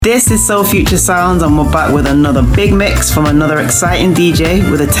This is Soul Future Sounds, and we're back with another big mix from another exciting DJ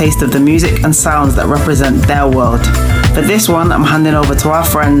with a taste of the music and sounds that represent their world. For this one, I'm handing over to our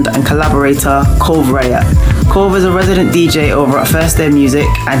friend and collaborator, Colv Raya. Colv is a resident DJ over at First Day Music,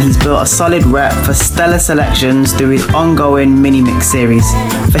 and he's built a solid rep for stellar selections through his ongoing mini-mix series.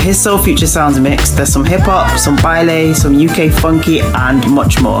 For his Soul Future Sounds mix, there's some hip-hop, some baile, some UK funky, and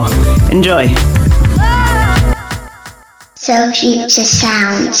much more. Enjoy! Soul Future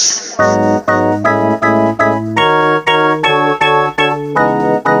Sounds.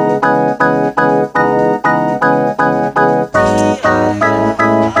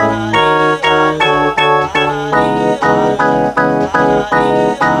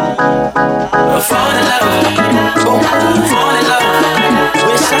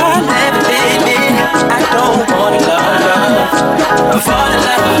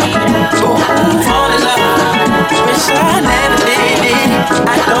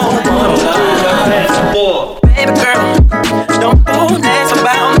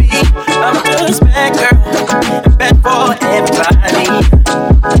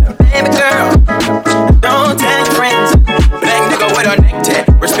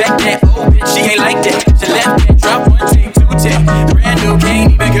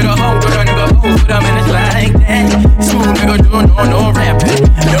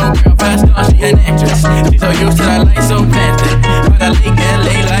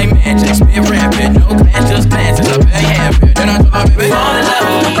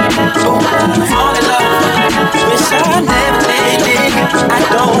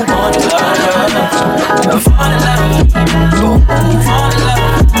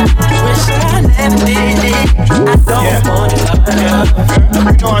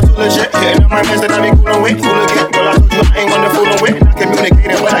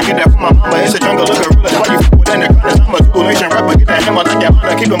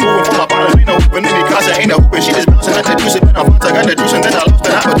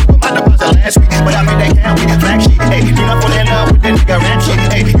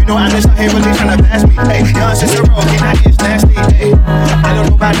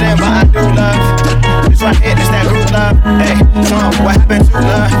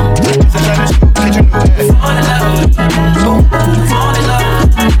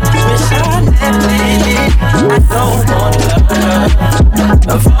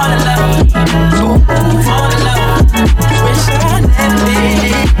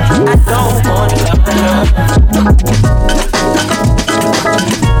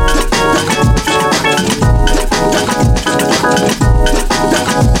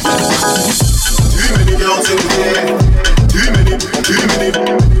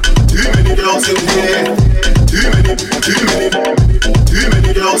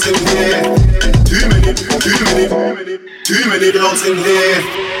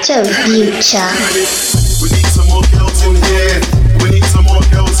 Soul Future. We need some more girls in here. We need some more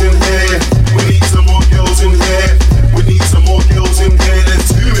girls in here. We need some more girls in here. We need some more girls in here. There's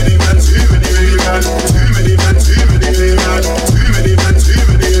too many men, too many men, too many men, too many men, too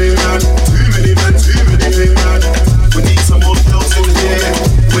many men, too many men, too many men, too many men. We need some more girls in here.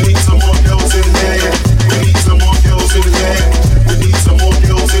 We need some more girls in here. We need some more girls in here. We need some more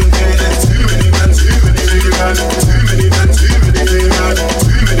girls in here. There's too many men, too many men, too many men, too many men,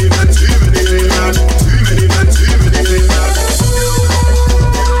 too many men, too many men, too many men, too many men.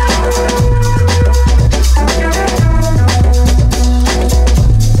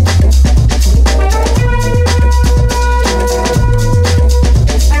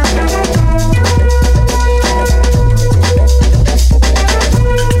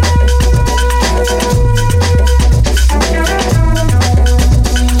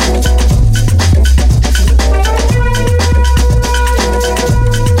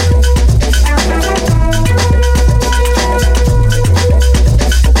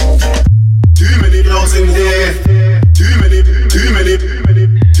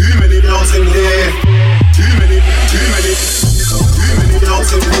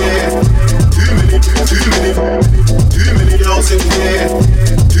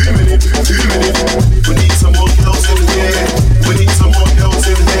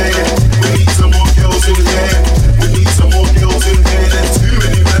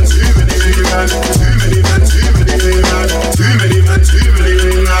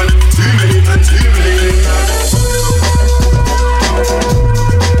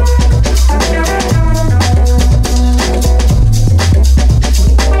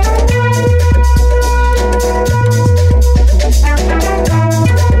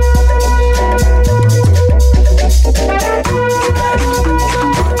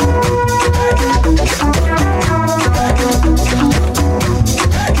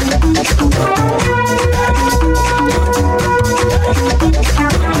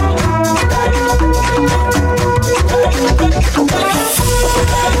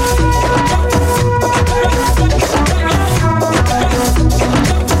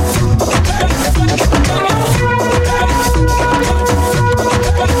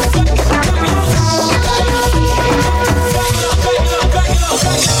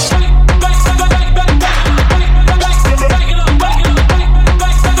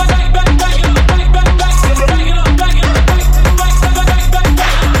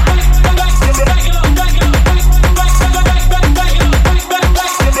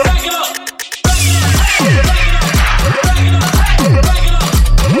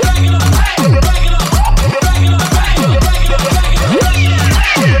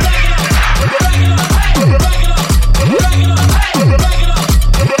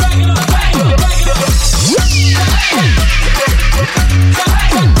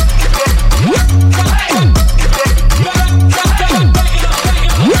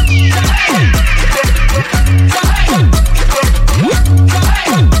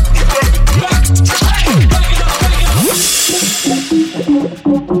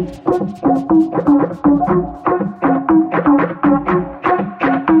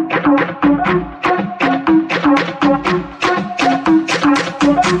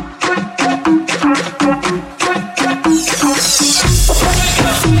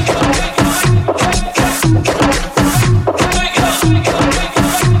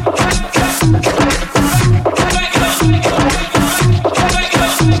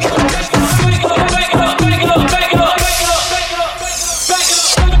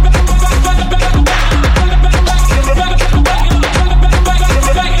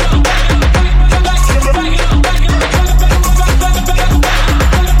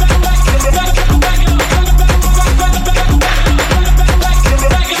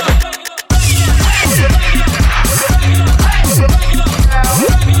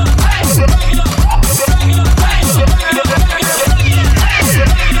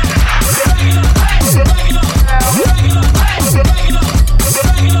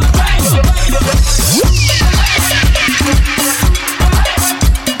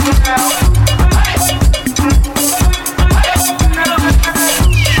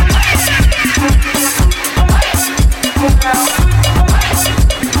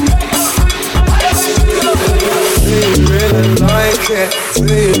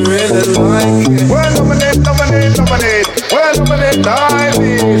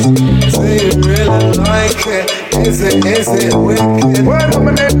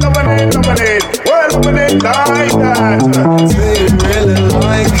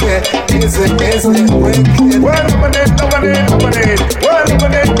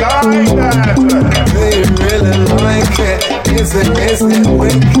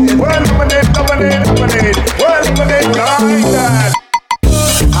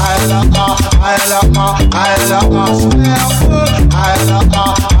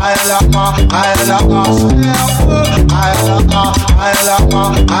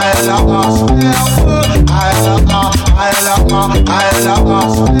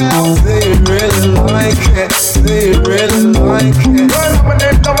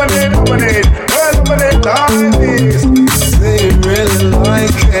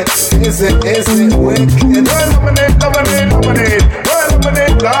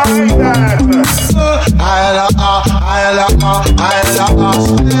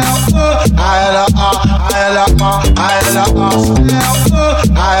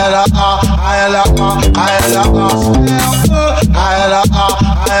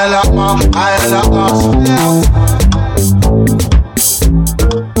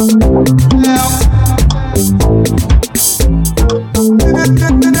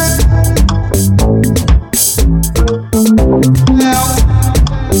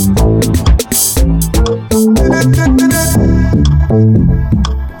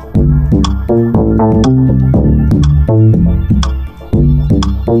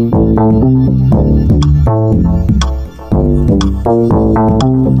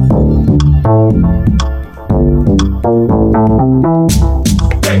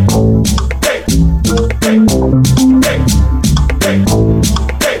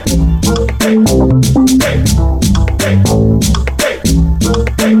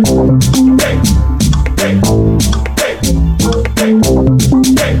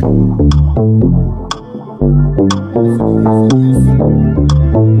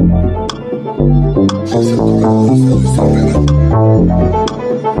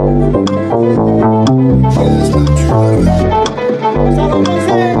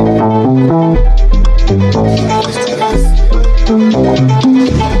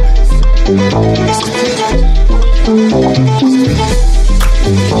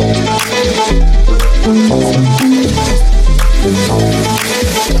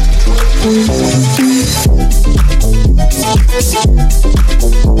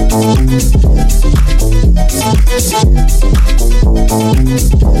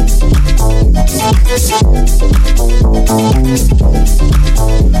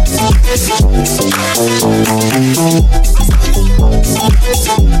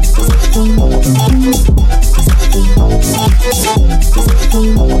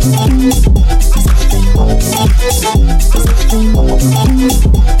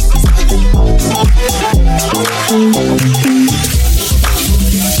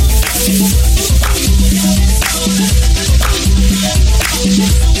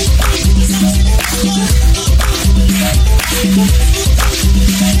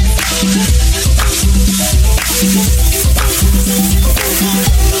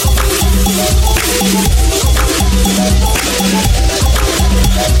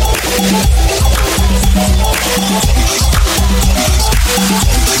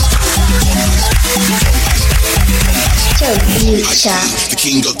 The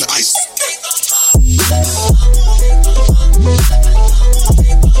king of the ice.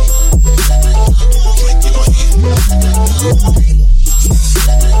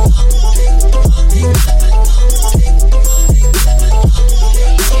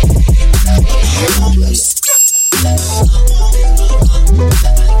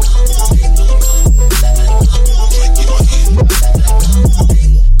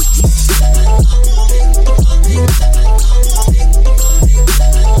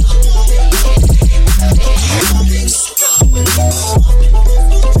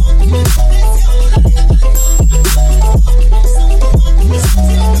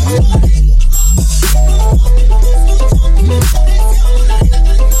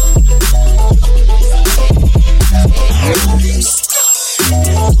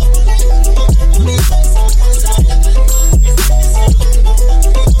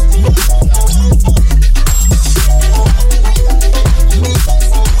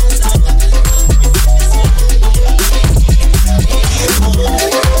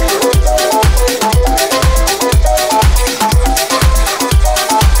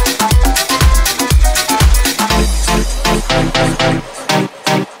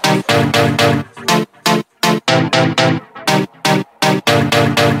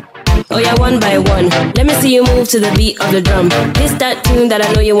 yeah, one by one. Let me see you move to the beat of the drum. This that tune that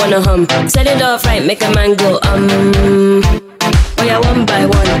I know you wanna hum. Set it off right, make a man go oh yeah, one by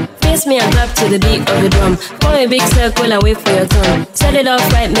one. Face me and clap to the beat of the drum. Form a big circle and wait for your turn. Set it off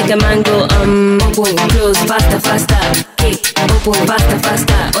right, make a man go open, close, faster, faster. Kick, open, faster,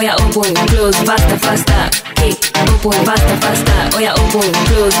 faster. Oh yeah, open, close, faster, faster. Kick, open, faster, faster. Oh yeah, open,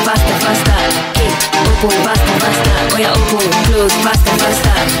 close, faster, faster. Kick, open, faster, faster. Oh yeah, open, close, faster,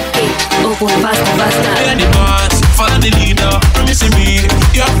 faster. Kick, open, faster, faster. Yeah, the boss, follow the leader. Promising me,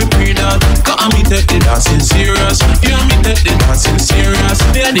 you have to pre that. Cause me take the dancing serious. You and me take the dancing serious.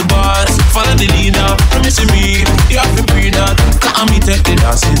 Yeah, the boss, follow the leader. Promising me, you have to pre that. Cause me take the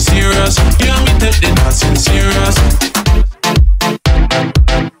dancing serious. You and me take the dancing serious.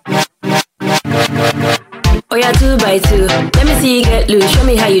 Oh yeah, 2 by 2. Let me see you get loose, show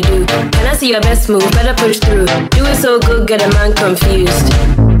me how you do. Can I see your best move? Better push through. Do it so good, get a man confused.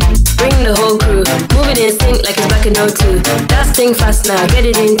 Bring the whole crew, move it in sync like it's back in 02. That's thing fast now, get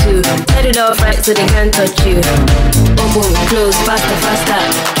it into. Set it off right so they can't touch you. Open, close, faster, faster.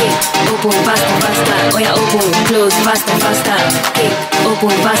 Kick, open, faster, faster. Oh yeah, open, close, faster, faster. Kick,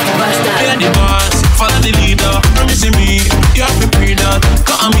 open, faster, faster. Yeah, the boss, follow the leader. Promising me, you have to pre that.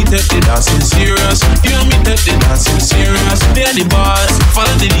 Cause me take the dancing serious. You and me take the dancing serious. Yeah, the boss,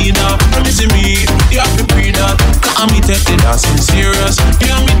 follow the leader. Promising me, you have to pre that. Cause me take the dancing serious. You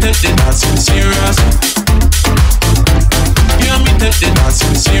and me take the dancing serious. You and me take the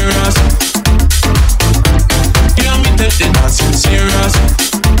dancing serious. You and me take the dancing serious.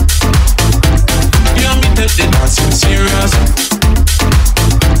 You and me take the dancing serious.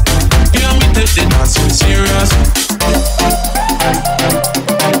 You and me take the dancing serious.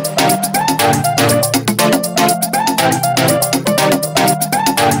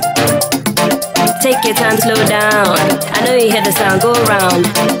 Take your time, slow down. I know you hear the sound, go around.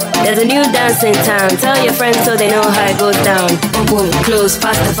 There's a new dance in town. Tell your friends so they know how it goes down. Open, close,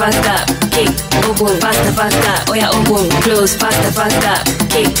 faster, faster. Kick, open, faster, faster. Oh yeah, open, close, faster, faster.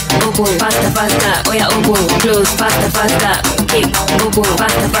 Kick, open, faster, faster. Oh yeah, open, close, faster, faster. Kick, open,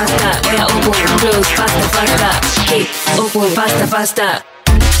 faster, faster. Oh yeah, open, close, faster, faster. Kick, open, faster, faster.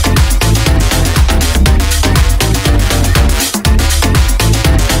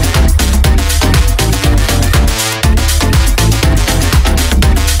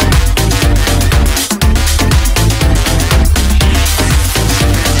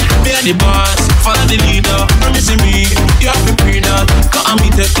 The boss, follow the leader. Promising me, you have to pre that. Cause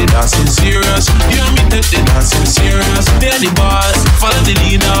me take the dancing serious. You and me take the dancing serious. Yeah, the boss, follow the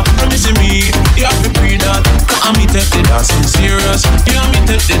leader. Promising me, you have to pre that. Cause me take the dancing serious. You and me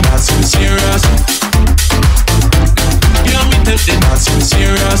take the dancing serious. You and me take the dancing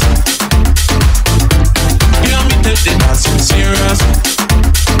serious. You and me take the dancing serious.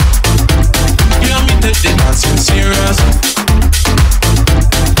 You and me take the dancing serious.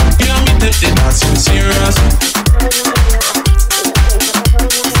 Take the dancing serious.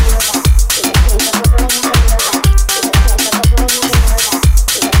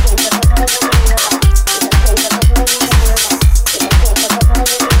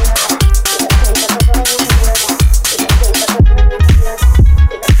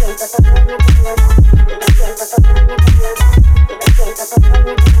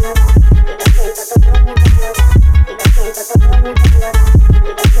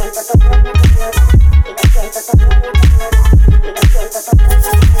 Thank you.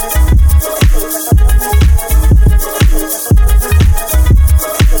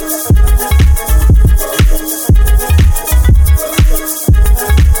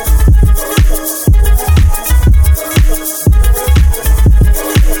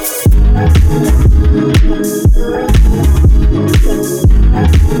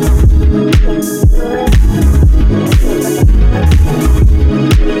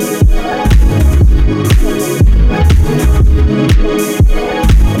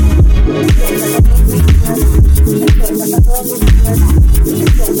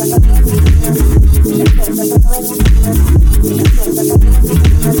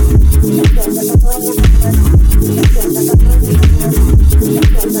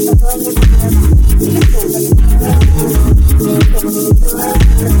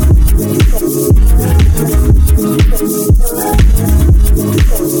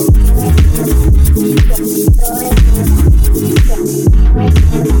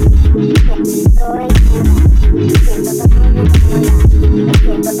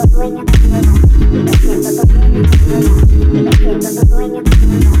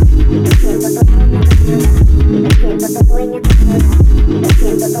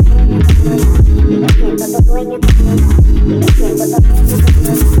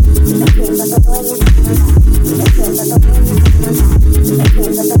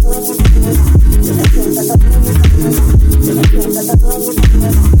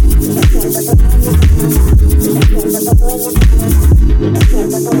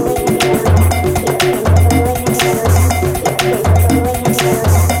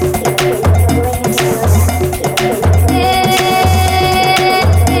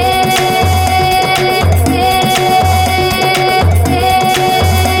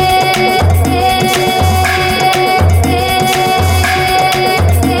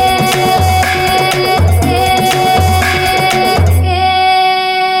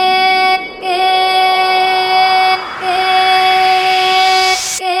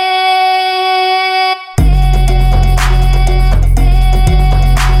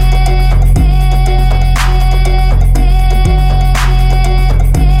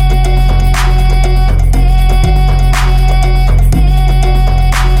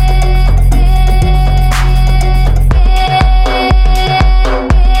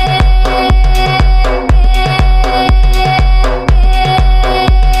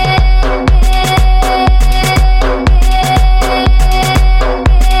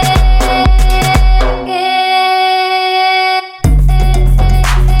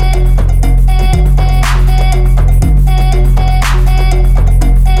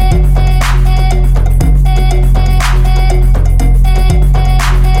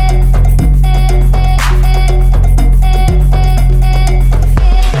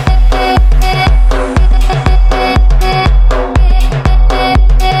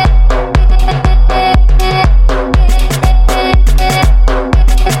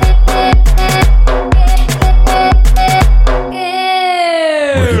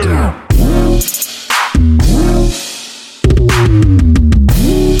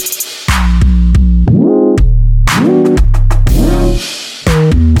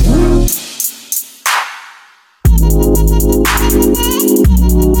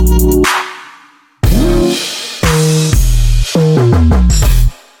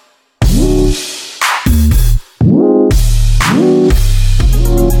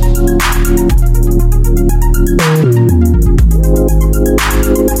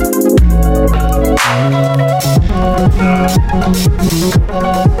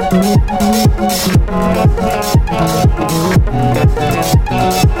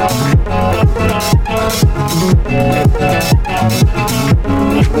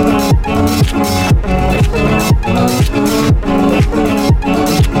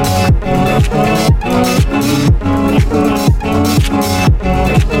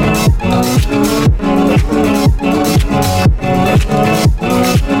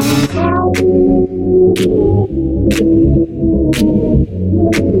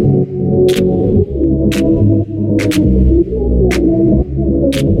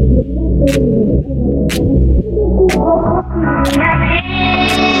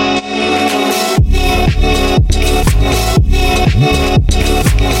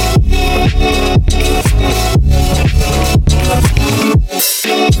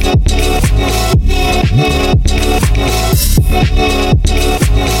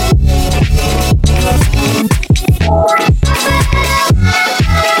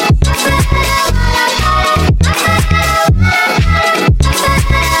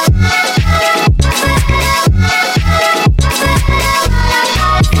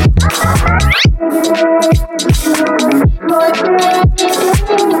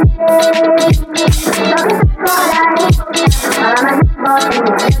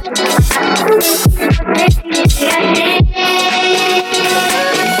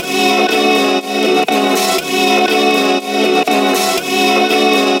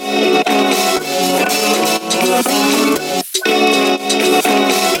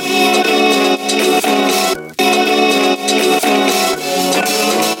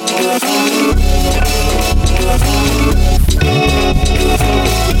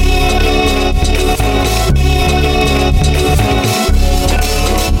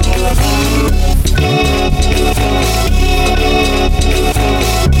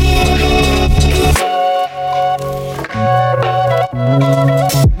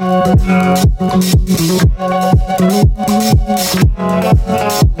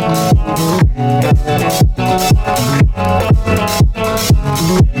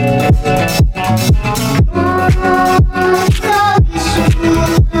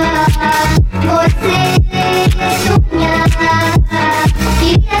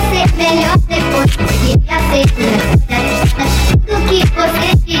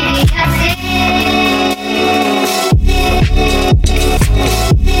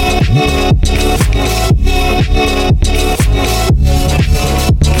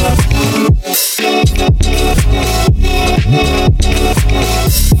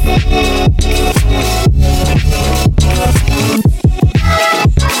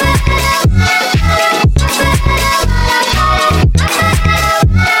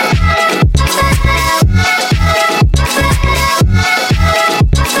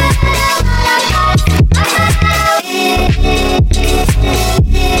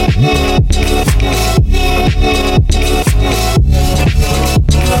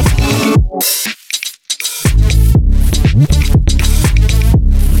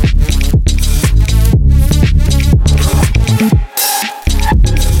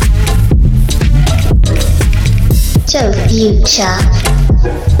 Future.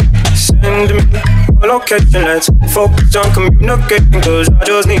 Send me your location, let's focus on communicating, cause I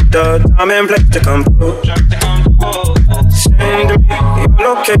just need the time and place to come through. Send me your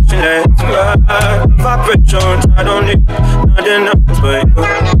location, let's ride the vibrations. I don't need nothing else but you.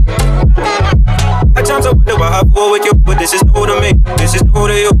 At times I wonder why I fall with you, but this is new to me, this is new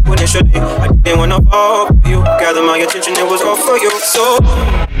to you. Initially, I didn't wanna fall for you, gather my attention, it was all for you, so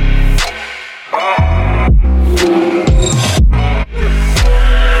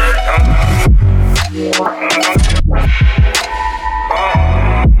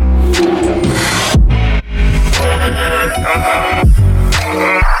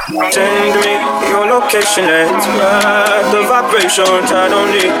send me your location, let's ride the vibrations. I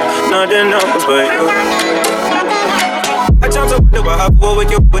don't need nothing else but you. At times I wonder why I fall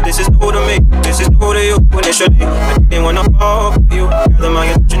with you, but this is new to me, this is new to you. Initially, I didn't wanna fall for you, gather my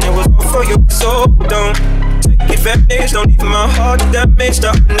attention, it was all for you. So don't take advantage, don't leave my heart damaged.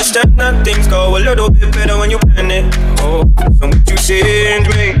 I understand that things go a little bit better when you plan it. Oh, so would you send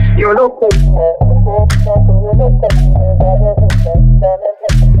me your location?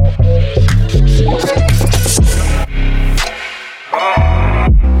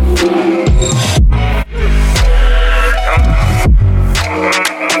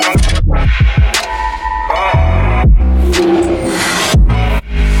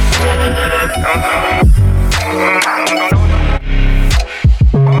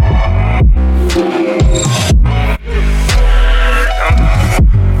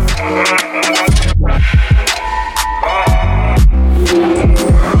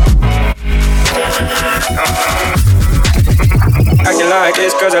 Acting like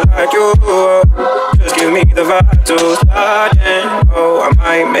this cause I like you. Just give me the vibe to slide in. Oh, I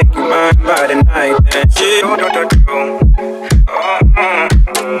might make you mine by the night. And shit, don't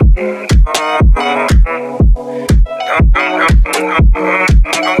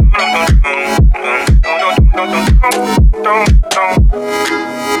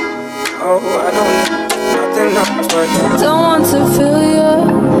want to feel you,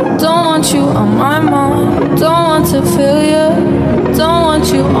 don't want you on my mind. Don't want to feel you, don't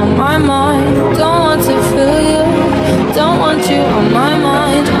want you on my mind. Don't want to feel you, don't want you on my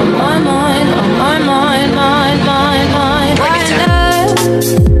mind, on my mind, on my mind, mind, mind, mind. Why not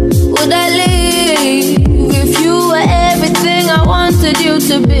would I leave if you were everything I wanted you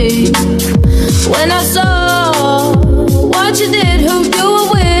to be? When I saw what you did, who you were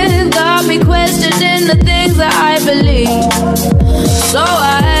with, got me questioning the things that I believe. So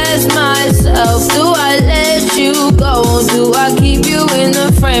I ask myself, do I let you go? Do I keep you in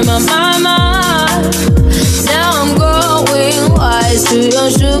the frame of my mind? Now I'm growing wise to your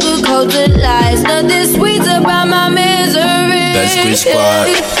sugar-coated lies. Nothing sweet about my misery. That's Chris Squad.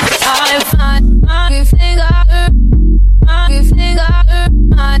 I find my gifting out, my gifting out,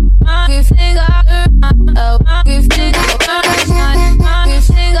 my gifting out, oh, my gifting out, my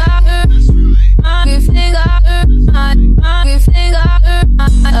gifting out, my gifting out, my gifting out,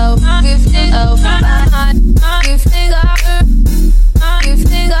 oh, my gifting, oh, my gifting out, my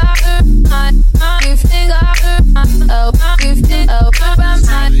gifting out, my gifting out, oh, my gifting, oh,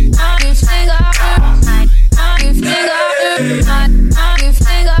 my gifting out, my gifting out, my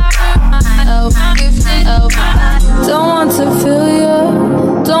gifting out, oh, my gifting, oh, don't want to feel you,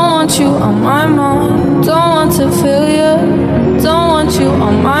 don't want you on my mind. Don't want to feel you, don't want you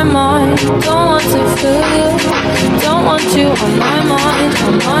on my mind. Don't want to feel you, don't want you on my mind,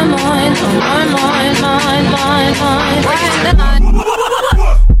 on my mind, on my mind, mind, mind, mind. Right now.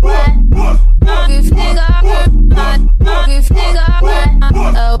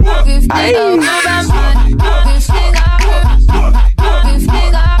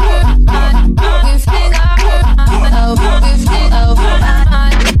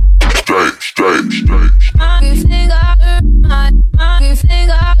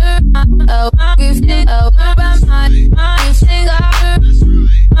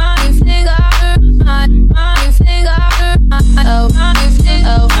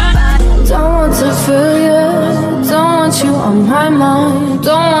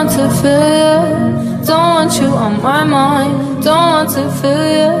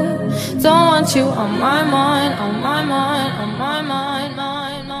 You on my mind, on my mind, on my mind,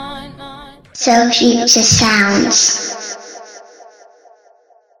 mind, mind, mind. So Future Sounds.